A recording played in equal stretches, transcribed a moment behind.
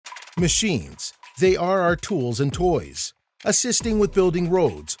Machines. They are our tools and toys, assisting with building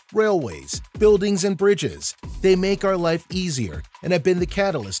roads, railways, buildings, and bridges. They make our life easier and have been the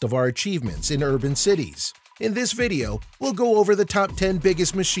catalyst of our achievements in urban cities. In this video, we'll go over the top 10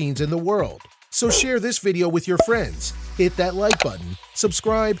 biggest machines in the world. So share this video with your friends, hit that like button,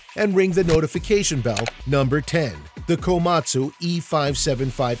 subscribe, and ring the notification bell. Number 10. The Komatsu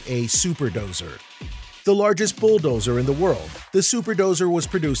E575A Superdozer. The largest bulldozer in the world, the Superdozer was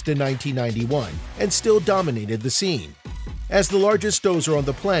produced in 1991 and still dominated the scene. As the largest dozer on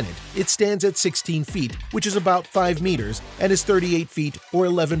the planet, it stands at 16 feet, which is about 5 meters, and is 38 feet or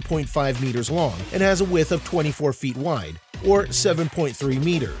 11.5 meters long, and has a width of 24 feet wide, or 7.3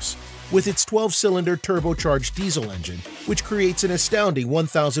 meters. With its 12-cylinder turbocharged diesel engine, which creates an astounding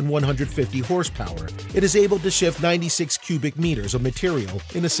 1,150 horsepower, it is able to shift 96 cubic meters of material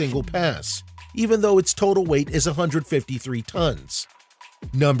in a single pass, even though its total weight is 153 tons.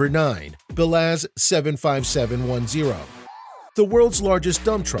 Number 9. Belaz 75710. The world's largest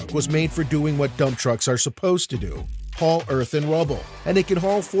dump truck was made for doing what dump trucks are supposed to do: haul earth and rubble, and it can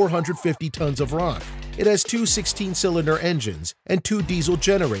haul 450 tons of rock. It has two 16-cylinder engines and two diesel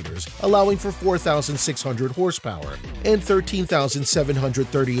generators, allowing for 4,600 horsepower and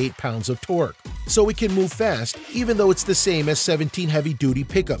 13,738 pounds of torque, so it can move fast even though it's the same as 17 heavy-duty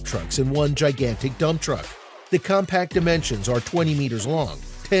pickup trucks in one gigantic dump truck. The compact dimensions are 20 meters long,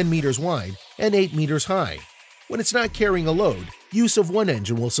 10 meters wide, and 8 meters high. When it's not carrying a load, use of one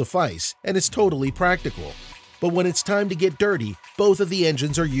engine will suffice, and it's totally practical. But when it's time to get dirty, both of the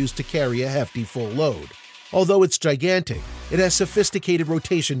engines are used to carry a hefty full load. Although it's gigantic, it has sophisticated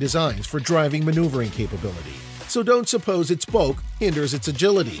rotation designs for driving maneuvering capability, so don't suppose its bulk hinders its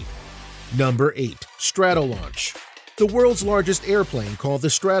agility. Number 8. Stratolaunch. The world's largest airplane, called the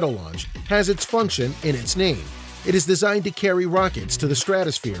Stratolaunch, has its function in its name. It is designed to carry rockets to the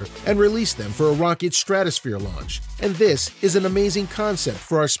stratosphere and release them for a rocket stratosphere launch, and this is an amazing concept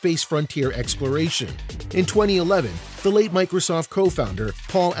for our space frontier exploration. In 2011, the late Microsoft co-founder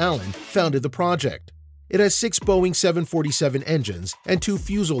Paul Allen founded the project. It has 6 Boeing 747 engines and 2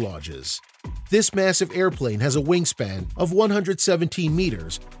 fuselages. This massive airplane has a wingspan of 117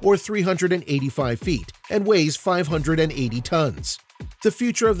 meters or 385 feet and weighs 580 tons. The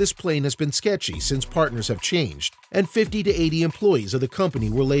future of this plane has been sketchy since partners have changed, and 50 to 80 employees of the company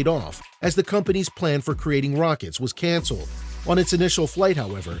were laid off as the company's plan for creating rockets was canceled. On its initial flight,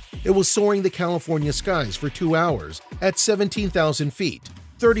 however, it was soaring the California skies for 2 hours at 17,000 feet.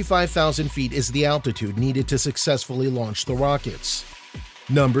 35,000 feet is the altitude needed to successfully launch the rockets.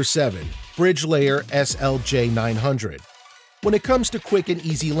 Number 7. Bridgelayer SLJ-900. When it comes to quick and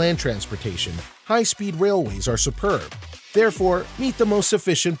easy land transportation, high-speed railways are superb. Therefore, meet the most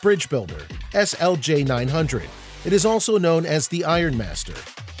efficient bridge builder, SLJ-900. It is also known as the Ironmaster.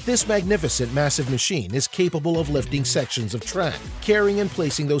 This magnificent massive machine is capable of lifting sections of track, carrying and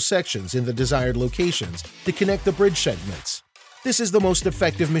placing those sections in the desired locations to connect the bridge segments. This is the most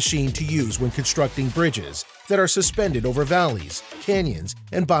effective machine to use when constructing bridges that are suspended over valleys, canyons,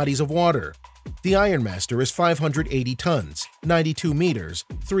 and bodies of water. The Ironmaster is 580 tons, 92 meters,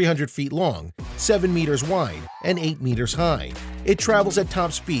 300 feet long, 7 meters wide, and 8 meters high. It travels at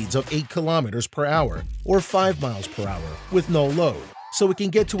top speeds of 8 kilometers per hour or 5 miles per hour with no load, so it can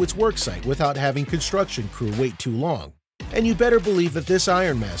get to its worksite without having construction crew wait too long. And you better believe that this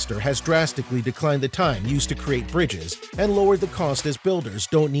Ironmaster has drastically declined the time used to create bridges and lowered the cost, as builders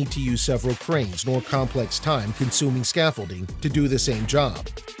don't need to use several cranes nor complex time-consuming scaffolding to do the same job.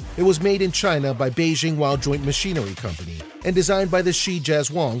 It was made in China by Beijing Wao Joint Machinery Company and designed by the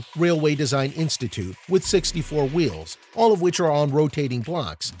Shijiazhuang Railway Design Institute with 64 wheels, all of which are on rotating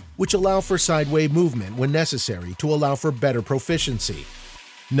blocks, which allow for sideway movement when necessary to allow for better proficiency.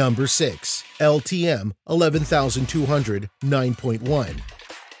 Number 6. LTM 11200 9.1.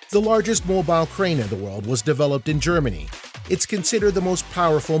 The largest mobile crane in the world was developed in Germany. It's considered the most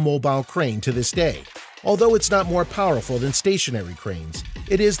powerful mobile crane to this day. Although it's not more powerful than stationary cranes,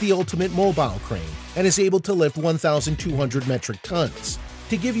 it is the ultimate mobile crane and is able to lift 1,200 metric tons.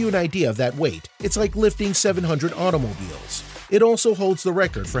 To give you an idea of that weight, it's like lifting 700 automobiles. It also holds the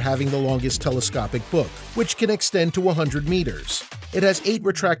record for having the longest telescopic book, which can extend to 100 meters. It has 8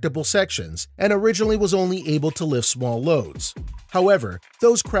 retractable sections and originally was only able to lift small loads. However,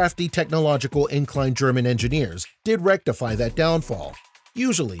 those crafty technological inclined German engineers did rectify that downfall.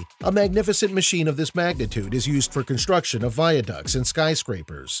 Usually, a magnificent machine of this magnitude is used for construction of viaducts and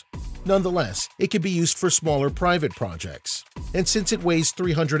skyscrapers. Nonetheless, it can be used for smaller private projects. And since it weighs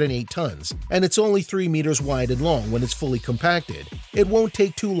 308 tons, and it's only 3 meters wide and long when it's fully compacted, it won't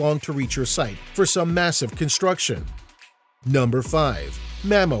take too long to reach your site for some massive construction. Number 5.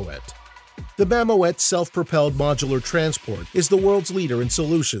 Mammoet. The Mammoet self-propelled modular transport is the world's leader in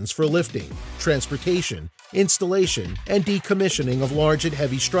solutions for lifting, transportation, installation, and decommissioning of large and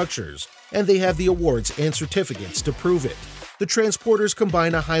heavy structures, and they have the awards and certificates to prove it. The transporters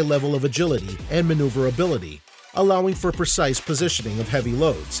combine a high level of agility and maneuverability, allowing for precise positioning of heavy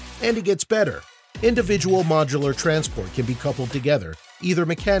loads, and it gets better. Individual modular transport can be coupled together, either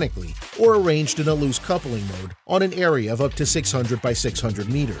mechanically or arranged in a loose coupling mode on an area of up to 600 by 600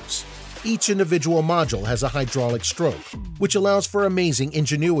 meters. Each individual module has a hydraulic stroke, which allows for amazing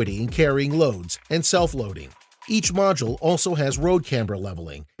ingenuity in carrying loads and self-loading. Each module also has road camber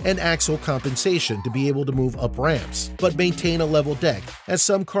leveling and axle compensation to be able to move up ramps, but maintain a level deck as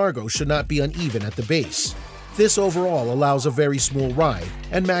some cargo should not be uneven at the base. This overall allows a very smooth ride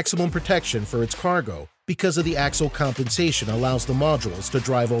and maximum protection for its cargo because of the axle compensation allows the modules to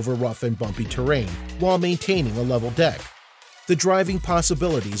drive over rough and bumpy terrain while maintaining a level deck. The driving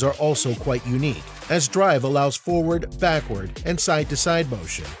possibilities are also quite unique, as drive allows forward, backward, and side-to-side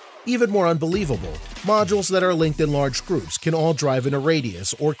motion. Even more unbelievable, modules that are linked in large groups can all drive in a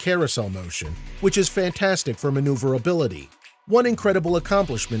radius or carousel motion, which is fantastic for maneuverability. One incredible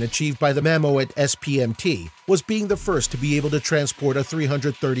accomplishment achieved by the Mammoet SPMT was being the first to be able to transport a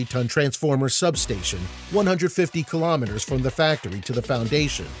 330-ton transformer substation 150 kilometers from the factory to the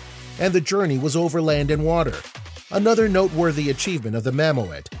foundation, and the journey was over land and water. Another noteworthy achievement of the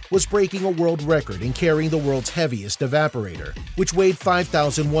Mammoet was breaking a world record in carrying the world's heaviest evaporator, which weighed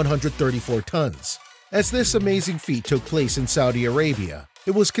 5,134 tons. As this amazing feat took place in Saudi Arabia,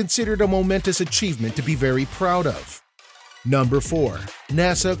 it was considered a momentous achievement to be very proud of. Number 4.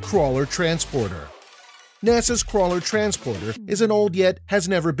 NASA Crawler Transporter. NASA's Crawler Transporter is an old yet has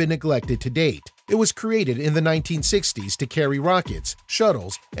never been neglected to date. It was created in the 1960s to carry rockets,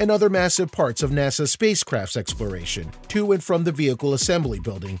 shuttles, and other massive parts of NASA spacecraft's exploration to and from the vehicle assembly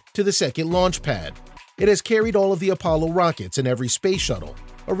building to the second launch pad. It has carried all of the Apollo rockets and every space shuttle.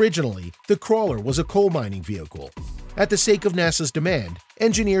 Originally, the Crawler was a coal mining vehicle. At the sake of NASA's demand,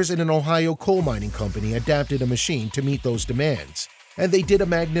 engineers in an Ohio coal mining company adapted a machine to meet those demands, and they did a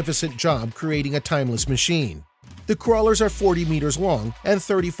magnificent job creating a timeless machine. The crawlers are 40 meters long and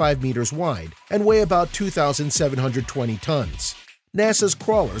 35 meters wide and weigh about 2,720 tons. NASA's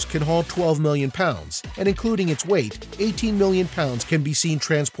crawlers can haul 12 million pounds, and including its weight, 18 million pounds can be seen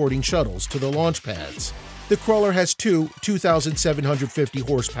transporting shuttles to the launch pads. The crawler has two 2,750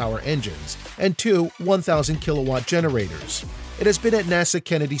 horsepower engines and two 1,000 kilowatt generators. It has been at NASA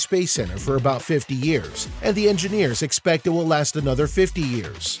Kennedy Space Center for about 50 years, and the engineers expect it will last another 50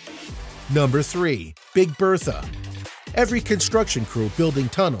 years. Number 3. Big Bertha. Every construction crew building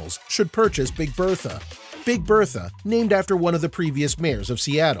tunnels should purchase Big Bertha. Big Bertha, named after one of the previous mayors of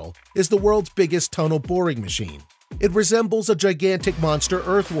Seattle, is the world's biggest tunnel boring machine. It resembles a gigantic monster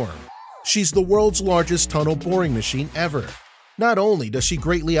earthworm. She's the world's largest tunnel boring machine ever. Not only does she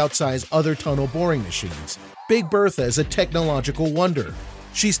greatly outsize other tunnel boring machines, Big Bertha is a technological wonder.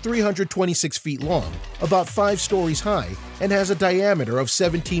 She's 326 feet long, about 5 stories high, and has a diameter of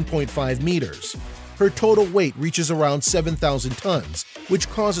 17.5 meters. Her total weight reaches around 7,000 tons, which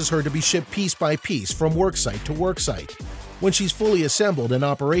causes her to be shipped piece by piece from worksite to worksite. When she's fully assembled and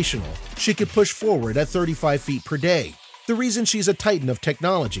operational, she can push forward at 35 feet per day. The reason she's a titan of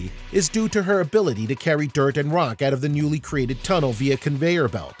technology is due to her ability to carry dirt and rock out of the newly created tunnel via conveyor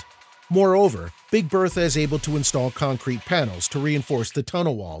belt. Moreover, Big Bertha is able to install concrete panels to reinforce the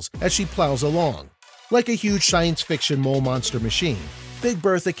tunnel walls as she plows along. Like a huge science fiction mole monster machine, Big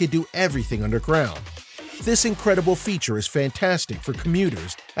Bertha can do everything underground. This incredible feature is fantastic for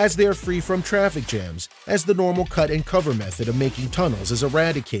commuters as they are free from traffic jams as the normal cut and cover method of making tunnels is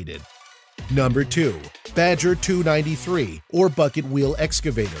eradicated. Number 2. Badger 293 or Bucket Wheel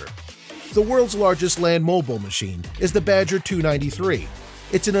Excavator. The world's largest land mobile machine is the Badger 293.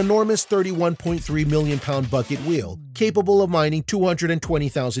 It's an enormous 31.3 million pound bucket wheel capable of mining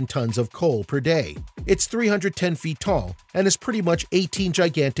 220,000 tons of coal per day. It's 310 feet tall and is pretty much 18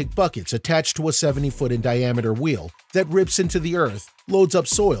 gigantic buckets attached to a 70-foot in diameter wheel that rips into the earth, loads up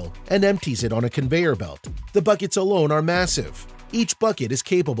soil, and empties it on a conveyor belt. The buckets alone are massive. Each bucket is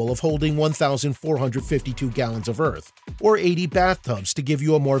capable of holding 1,452 gallons of earth, or 80 bathtubs to give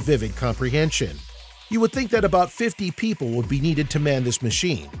you a more vivid comprehension. You would think that about 50 people would be needed to man this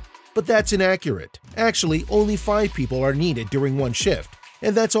machine, but that's inaccurate. Actually, only 5 people are needed during one shift,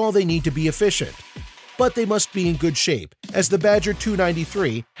 and that's all they need to be efficient. But they must be in good shape, as the Badger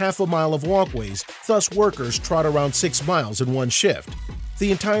 293 half a mile of walkways, thus workers trot around 6 miles in one shift.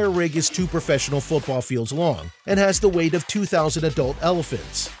 The entire rig is 2 professional football fields long and has the weight of 2,000 adult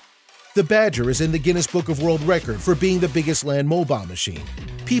elephants. The Badger is in the Guinness Book of World Record for being the biggest land mobile machine.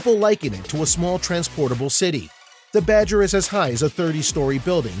 People liken it to a small transportable city. The Badger is as high as a 30-story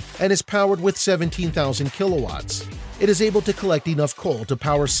building and is powered with 17,000 kilowatts. It is able to collect enough coal to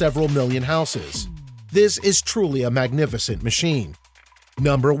power several million houses. This is truly a magnificent machine.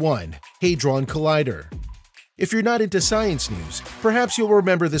 Number 1. Hadron Collider. If you're not into science news, perhaps you'll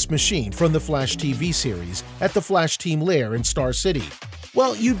remember this machine from the Flash TV series at the Flash Team lair in Star City.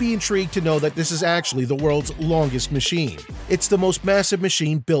 Well, you'd be intrigued to know that this is actually the world's longest machine. It's the most massive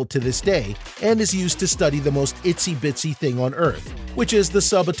machine built to this day and is used to study the most itsy-bitsy thing on Earth, which is the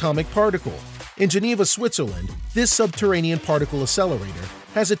subatomic particle. In Geneva, Switzerland, this subterranean particle accelerator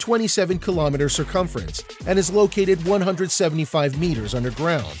has a 27-kilometer circumference and is located 175 meters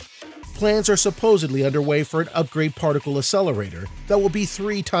underground. Plans are supposedly underway for an upgrade particle accelerator that will be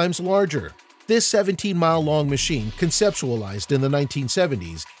 3 times larger. This 17-mile-long machine conceptualized in the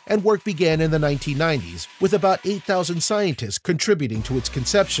 1970s, and work began in the 1990s, with about 8,000 scientists contributing to its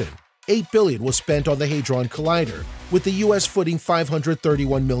conception. $8 billion was spent on the Hadron Collider, with the U.S. footing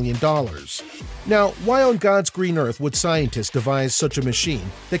 $531 million. Now, why on God's green earth would scientists devise such a machine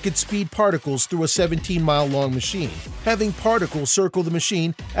that could speed particles through a 17-mile-long machine, having particles circle the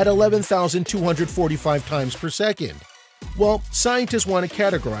machine at 11,245 times per second? Well, scientists want to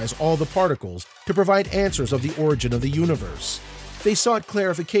categorize all the particles to provide answers of the origin of the universe. They sought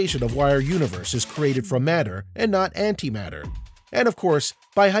clarification of why our universe is created from matter and not antimatter. And of course,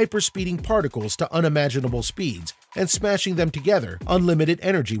 by hyperspeeding particles to unimaginable speeds and smashing them together, unlimited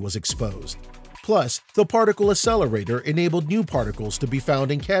energy was exposed. Plus, the particle accelerator enabled new particles to be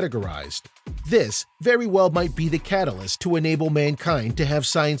found and categorized. This very well might be the catalyst to enable mankind to have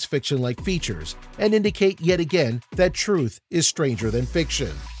science fiction-like features and indicate yet again that truth is stranger than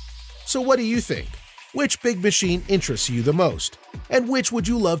fiction. So what do you think? Which big machine interests you the most? And which would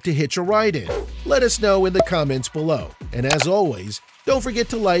you love to hitch a ride in? Let us know in the comments below. And as always, don't forget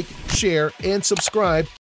to like, share, and subscribe